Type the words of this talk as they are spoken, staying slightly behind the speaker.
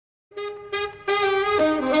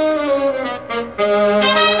Hello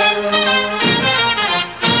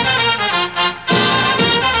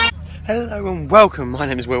and welcome, my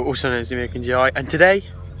name is Will, also known as the American GI, and today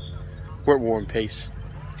we're at War and Peace.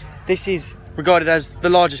 This is regarded as the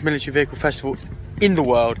largest military vehicle festival in the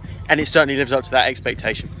world, and it certainly lives up to that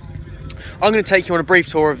expectation. I'm going to take you on a brief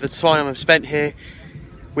tour of the time I've spent here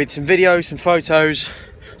with some videos, some photos,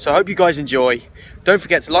 so I hope you guys enjoy. Don't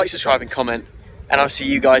forget to like, subscribe and comment, and I'll see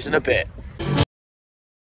you guys in a bit.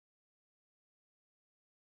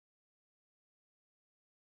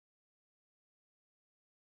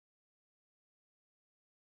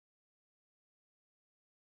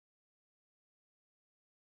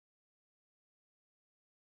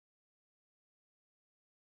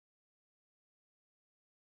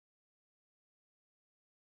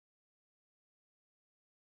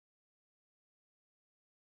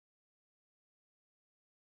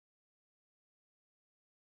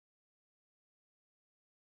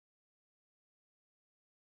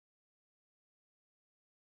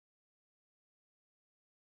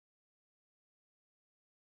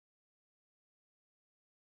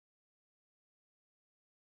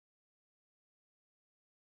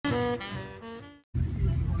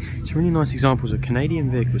 Some really nice examples of Canadian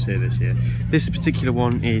vehicles here this year. This particular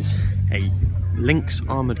one is a Lynx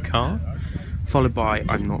armoured car, followed by,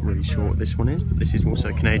 I'm not really sure what this one is, but this is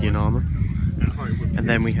also Canadian armour. And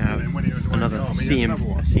then we have another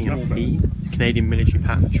CMP, Canadian military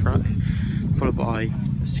pattern truck, followed by a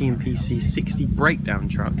CMP C60 breakdown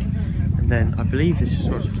truck. And then I believe this is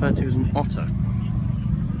what's referred to as an Otter,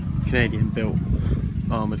 Canadian built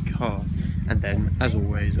armoured car. And then, as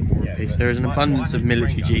always, at War and Peace, there is an abundance of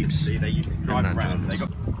military jeeps and Land Rovers.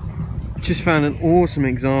 Just found an awesome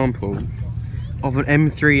example of an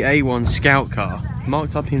M3A1 scout car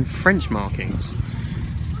marked up in French markings.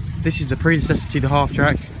 This is the predecessor to the half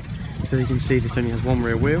track. So as you can see, this only has one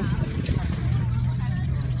rear wheel.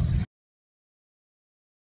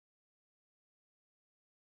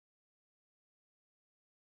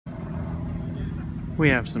 We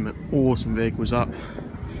have some awesome vehicles up.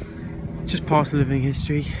 Just past the living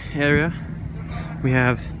history area, we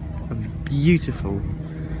have a beautiful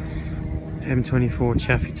M24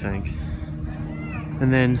 Chaffee tank,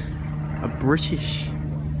 and then a British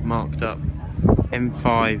marked up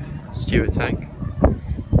M5 Stuart tank,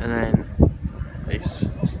 and then this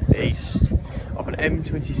beast of an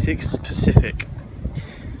M26 Pacific.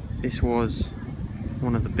 This was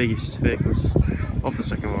one of the biggest vehicles of the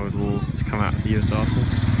Second World War to come out of the US Arsenal,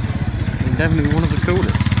 and definitely one of the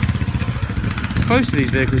coolest. Close to these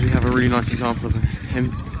vehicles we have a really nice example of an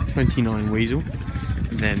M29 Weasel,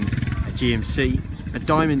 and then a GMC, a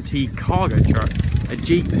Diamond T cargo truck, a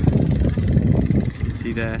Jeep, as you can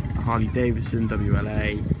see there, a Harley Davidson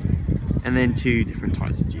WLA, and then two different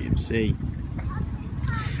types of GMC.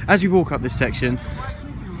 As we walk up this section,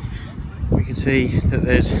 we can see that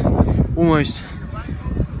there's almost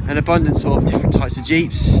an abundance of different types of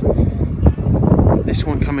Jeeps. This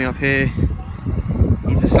one coming up here,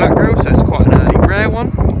 it's a slack grill, so it's quite an early rare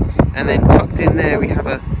one, and then tucked in there we have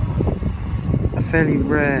a fairly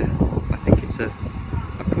rare, I think it's a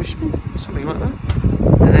push, something like that,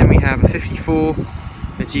 and then we have a 54,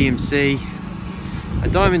 a GMC, a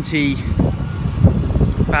Diamond T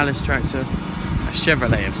ballast tractor, a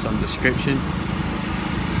Chevrolet of some description,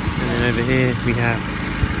 and then over here we have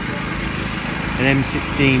an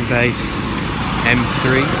M16 based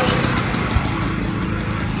M3.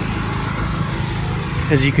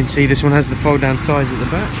 As you can see, this one has the fold down sides at the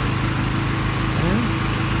back,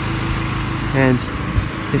 and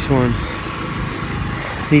this one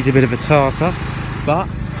needs a bit of a tartar, but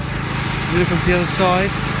if you look onto the other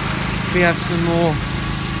side, we have some more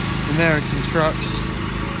American trucks,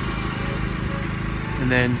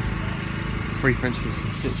 and then 3 French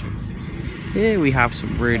in situ. Here we have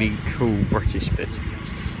some really cool British bits. So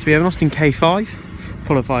we have an Austin K5,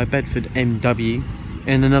 followed by a Bedford MW,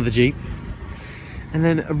 and another Jeep. And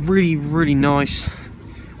then a really nice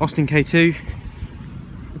Austin K2.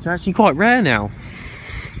 It's actually quite rare now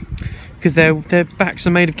because their backs are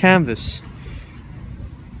made of canvas.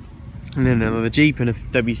 And then another Jeep and a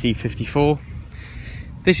WC54.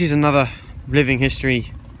 This is another living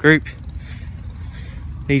history group.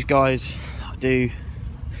 These guys do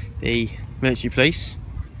the military police.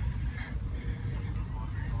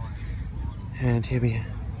 And here we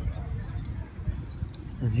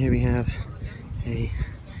have a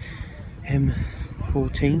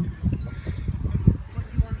M14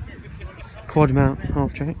 quad mount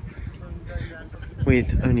half track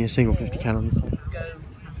with only a single 50 cal on the side.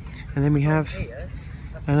 And then we have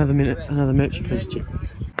another military police Jeep.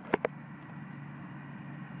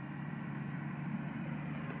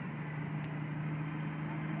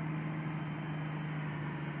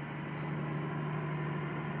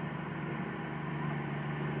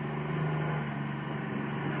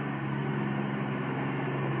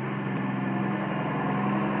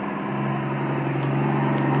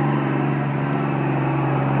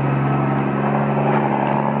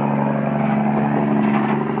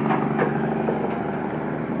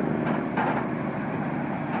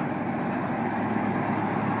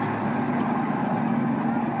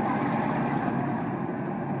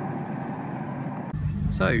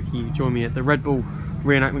 So you join me at the Red Bull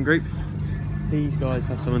reenactment group. These guys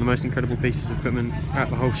have some of the most incredible pieces of equipment at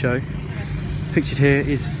the whole show. Pictured here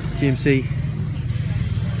is GMC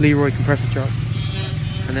Leroy compressor truck,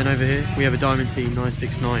 and then over here we have a Diamond T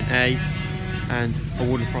 969A and a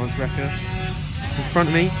Ward France wrecker. In front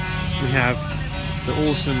of me we have the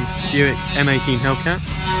awesome Buick M18 Hellcat,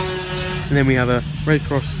 and then we have a Red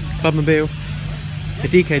Cross Clubmobile, a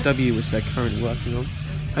DKW which they're currently working on.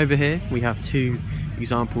 Over here we have two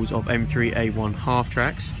examples of M3A1 half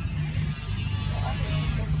tracks,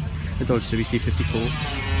 a Dodge WC54.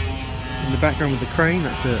 In the background with the crane,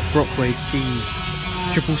 that's a Brockway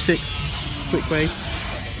T666 Quickway,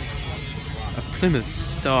 a Plymouth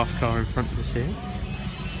staff car in front of us here,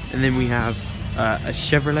 and then we have a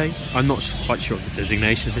Chevrolet. I'm not quite sure of the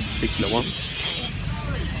designation of this particular one.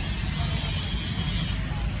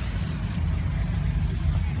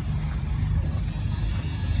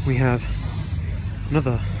 We have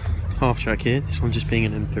another half track here, this one just being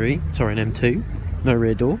an M3, sorry, an M2, no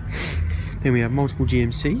rear door. Then we have multiple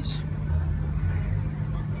GMCs,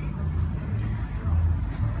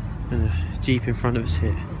 and a Jeep in front of us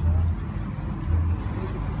here.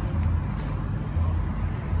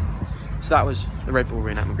 So that was the Red Bull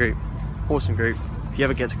reenactment group. Awesome group. If you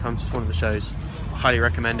ever get to come to one of the shows, I highly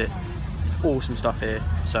recommend it. Awesome stuff here.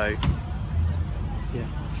 So yeah,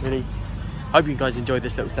 really hope you guys enjoyed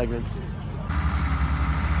this little segment.